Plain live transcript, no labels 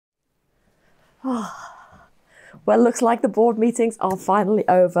Well, looks like the board meetings are finally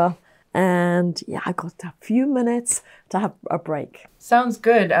over. And yeah, I got a few minutes to have a break. Sounds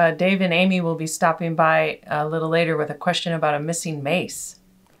good. Dave and Amy will be stopping by a little later with a question about a missing mace.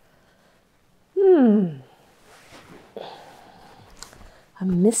 A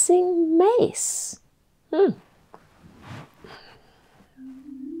missing mace.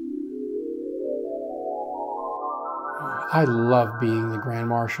 I love being the Grand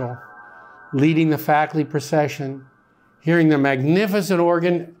Marshal, leading the faculty procession, hearing the magnificent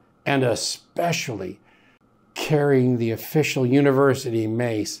organ, and especially carrying the official university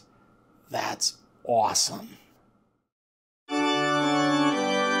mace. That's awesome.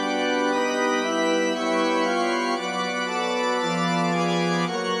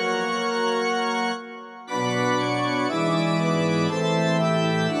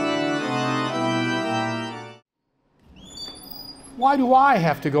 Why do I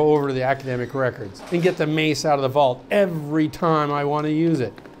have to go over to the academic records and get the mace out of the vault every time I want to use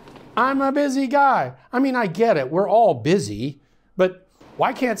it? I'm a busy guy. I mean, I get it, we're all busy, but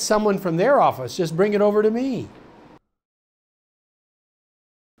why can't someone from their office just bring it over to me?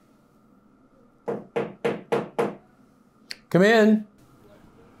 Come in.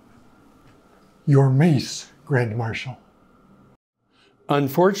 Your mace, Grand Marshal.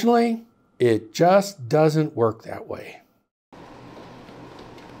 Unfortunately, it just doesn't work that way.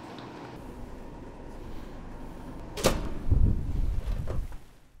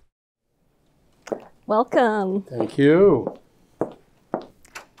 Welcome. Thank you.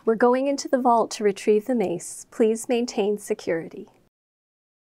 We're going into the vault to retrieve the mace. Please maintain security.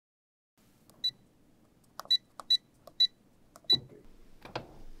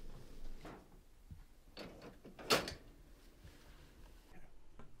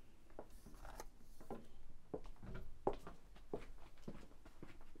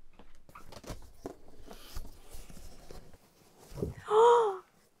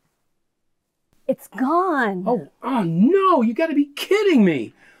 It's gone. Oh no, you gotta be kidding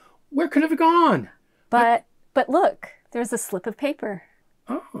me. Where could it have gone? But look, there's a slip of paper.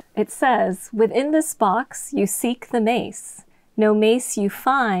 Oh. It says, within this box, you seek the mace. No mace you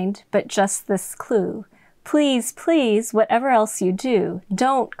find, but just this clue. Please, please, whatever else you do,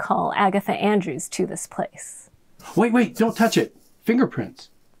 don't call Agatha Andrews to this place. Wait, don't touch it. Fingerprints.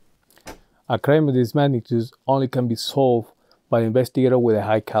 A crime of this magnitude only can be solved by an investigator with a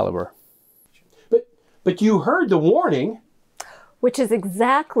high caliber. But you heard the warning. Which is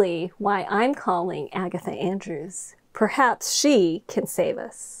exactly why I'm calling Agatha Andrews. Perhaps she can save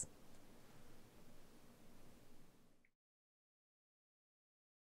us.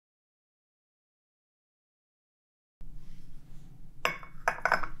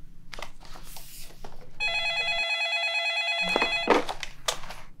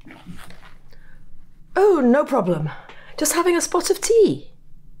 Oh, no problem. Just having a spot of tea.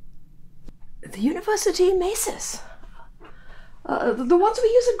 The university maces. The ones we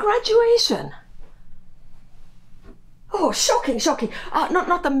use at graduation. Oh, shocking.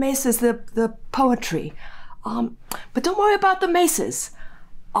 Not the maces, the poetry. But don't worry about the maces.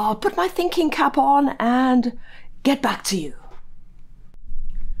 I'll put my thinking cap on and get back to you.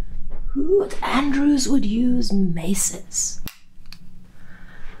 Who at Andrews would use maces?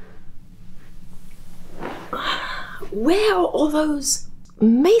 Where are all those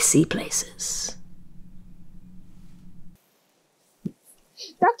Macy places?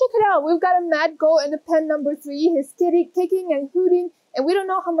 Dr. Cadell, we've got a mad goat in the pen number 3. He's kicking and hooting, and we don't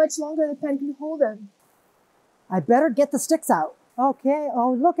know how much longer the pen can hold him. I better get the sticks out. Okay,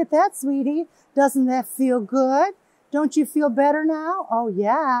 oh, look at that, sweetie. Doesn't that feel good? Don't you feel better now? Oh,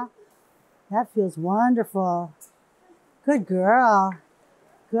 yeah. That feels wonderful. Good girl.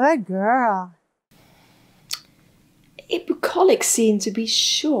 Good girl. A bucolic scene, to be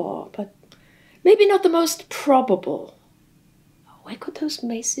sure, but maybe not the most probable. Where could those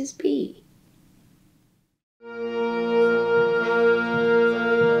maces be?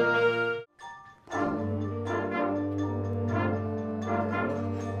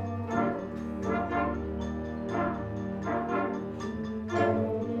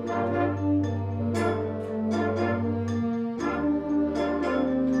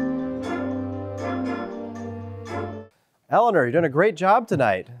 Eleanor, you're doing a great job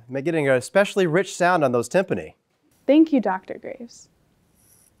tonight. You're getting an especially rich sound on those timpani. Thank you, Dr. Graves.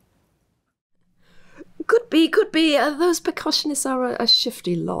 Could be. Those percussionists are a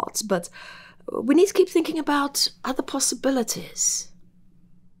shifty lot, but we need to keep thinking about other possibilities.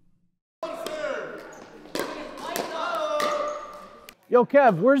 Yo,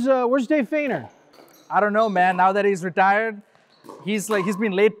 Kev, where's Dave Fainer? I don't know, man. Now that he's retired, he's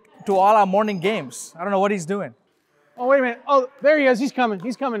been late to all our morning games. I don't know what he's doing. Oh, wait a minute. Oh, there he is. He's coming.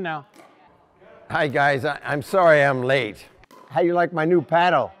 He's coming now. Hi guys, I'm sorry I'm late. How you like my new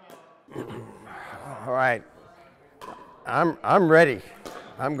paddle? All right, I'm ready.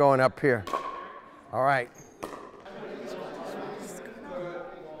 I'm going up here. All right.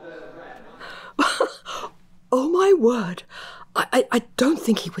 Oh my word. I don't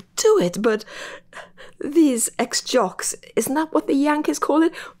think he would do it, but these ex-jocks, isn't that what the Yankees call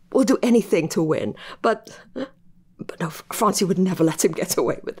it? Will do anything to win. But no, Francie would never let him get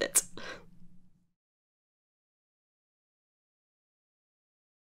away with it.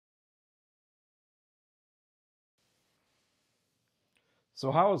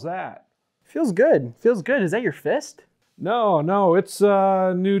 So how was that? Feels good. Feels good. Is that your fist? No, it's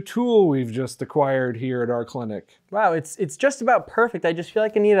a new tool we've just acquired here at our clinic. Wow, it's just about perfect. I just feel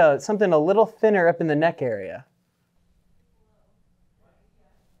like I need something a little thinner up in the neck area.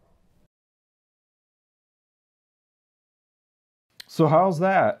 So how's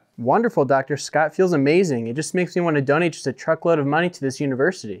that? Wonderful, Dr. Scott. Feels amazing. It just makes me want to donate just a truckload of money to this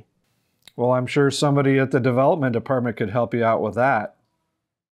university. Well, I'm sure somebody at the development department could help you out with that.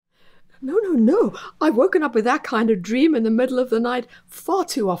 No. I've woken up with that kind of dream in the middle of the night far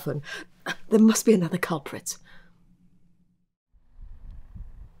too often. There must be another culprit.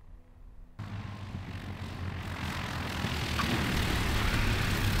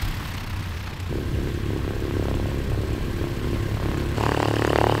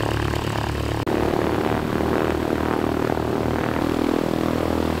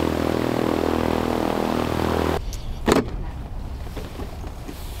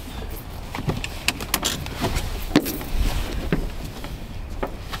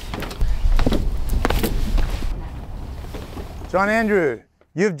 John Andrew,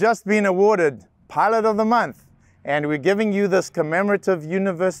 you've just been awarded Pilot of the Month, and we're giving you this commemorative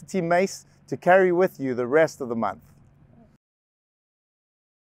university mace to carry with you the rest of the month.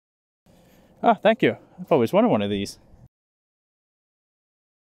 Oh, thank you. I've always wanted one of these.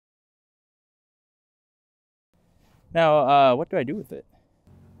 Now, what do I do with it?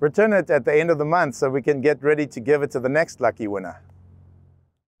 Return it at the end of the month so we can get ready to give it to the next lucky winner.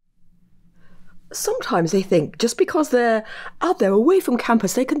 Sometimes they think just because they're out there away from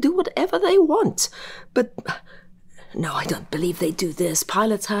campus, they can do whatever they want. But no, I don't believe they do this.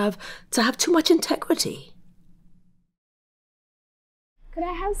 Pilots have to have too much integrity. Could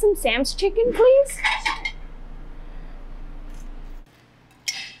I have some Sam's chicken, please?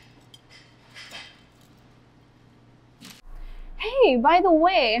 Hey, by the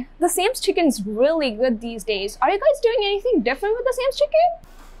way, the Sam's chicken's really good these days. Are you guys doing anything different with the Sam's chicken?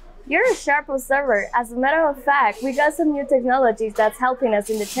 You're a sharp observer. As a matter of fact, we got some new technologies that's helping us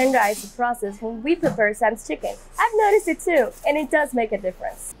in the tenderizing process when we prepare Sam's chicken. I've noticed it too, and it does make a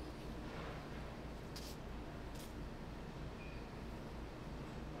difference.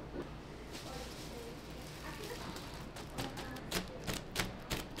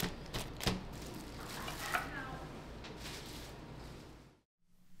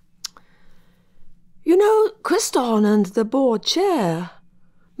 You know, Kriston and the board chair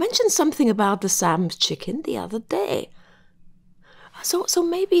mentioned something about the Sam's chicken the other day. So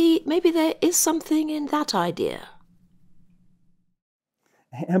maybe there is something in that idea.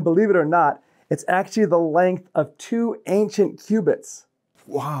 And believe it or not, it's actually the length of 2 ancient cubits.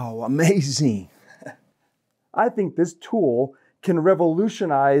 Wow, amazing. I think this tool can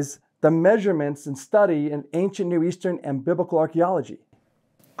revolutionize the measurements and study in ancient Near Eastern and biblical archaeology.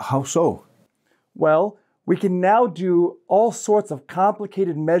 How so? Well, we can now do all sorts of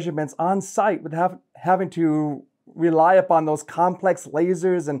complicated measurements on site without having to rely upon those complex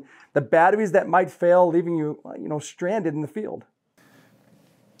lasers and the batteries that might fail, leaving you, stranded in the field.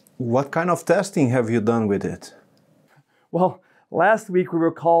 What kind of testing have you done with it? Well, last week we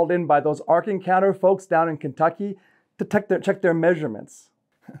were called in by those Ark Encounter folks down in Kentucky to check their measurements.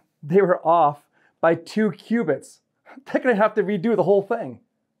 They were off by 2 cubits. They're going to have to redo the whole thing.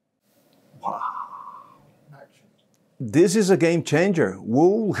 Wow. This is a game changer.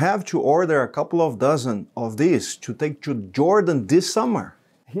 We'll have to order a couple of dozen of these to take to Jordan this summer.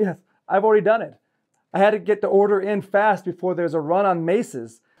 Yes, I've already done it. I had to get the order in fast before there's a run on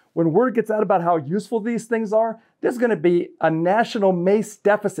maces. When word gets out about how useful these things are, there's going to be a national mace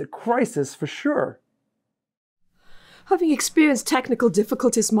deficit crisis for sure. Having experienced technical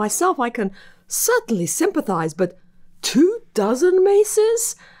difficulties myself, I can certainly sympathize, but 24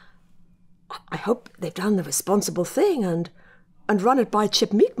 maces? I hope they've done the responsible thing and run it by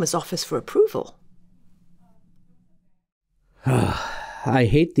Chip Meekman's office for approval. I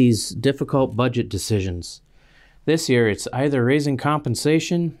hate these difficult budget decisions. This year it's either raising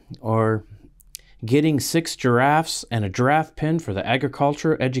compensation or getting 6 giraffes and a giraffe pen for the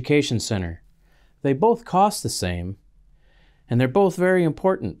Agriculture Education Center. They both cost the same, and they're both very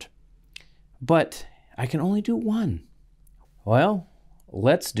important. But I can only do one. Well,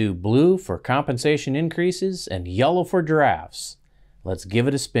 let's do blue for compensation increases and yellow for giraffes. Let's give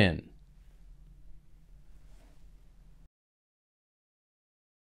it a spin.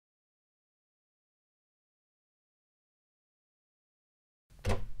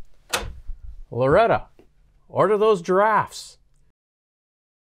 Loretta, order those giraffes.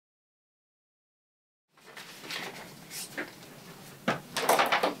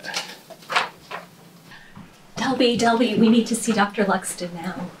 Delby, we need to see Dr. Luxton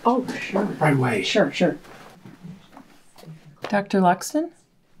now. Oh, sure. Right away. Sure. Dr. Luxton?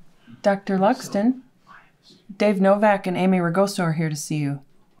 Dr. Luxton? Dave Novak and Amy Ragoso are here to see you.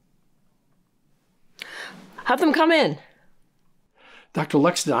 Have them come in. Dr.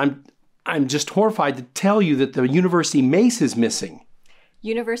 Luxton, I'm just horrified to tell you that the University Mace is missing.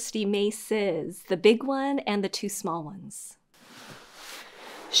 University Maces, the big one and the 2 small ones.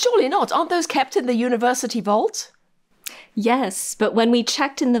 Surely not. Aren't those kept in the university vault? Yes, but when we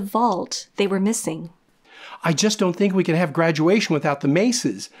checked in the vault, they were missing. I just don't think we can have graduation without the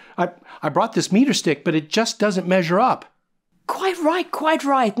Maces. I brought this meter stick, but it just doesn't measure up. Quite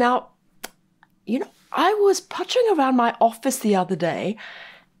right. Now, I was putching around my office the other day,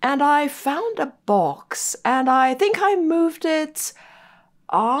 and I found a box, and I think I moved it,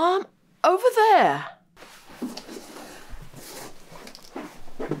 over there.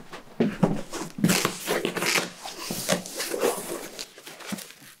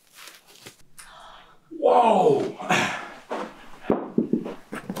 Whoa!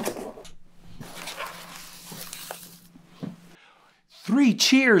 Three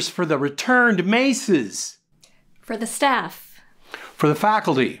cheers for the returned Maces. For the staff. For the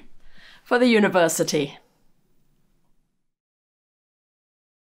faculty. For the university.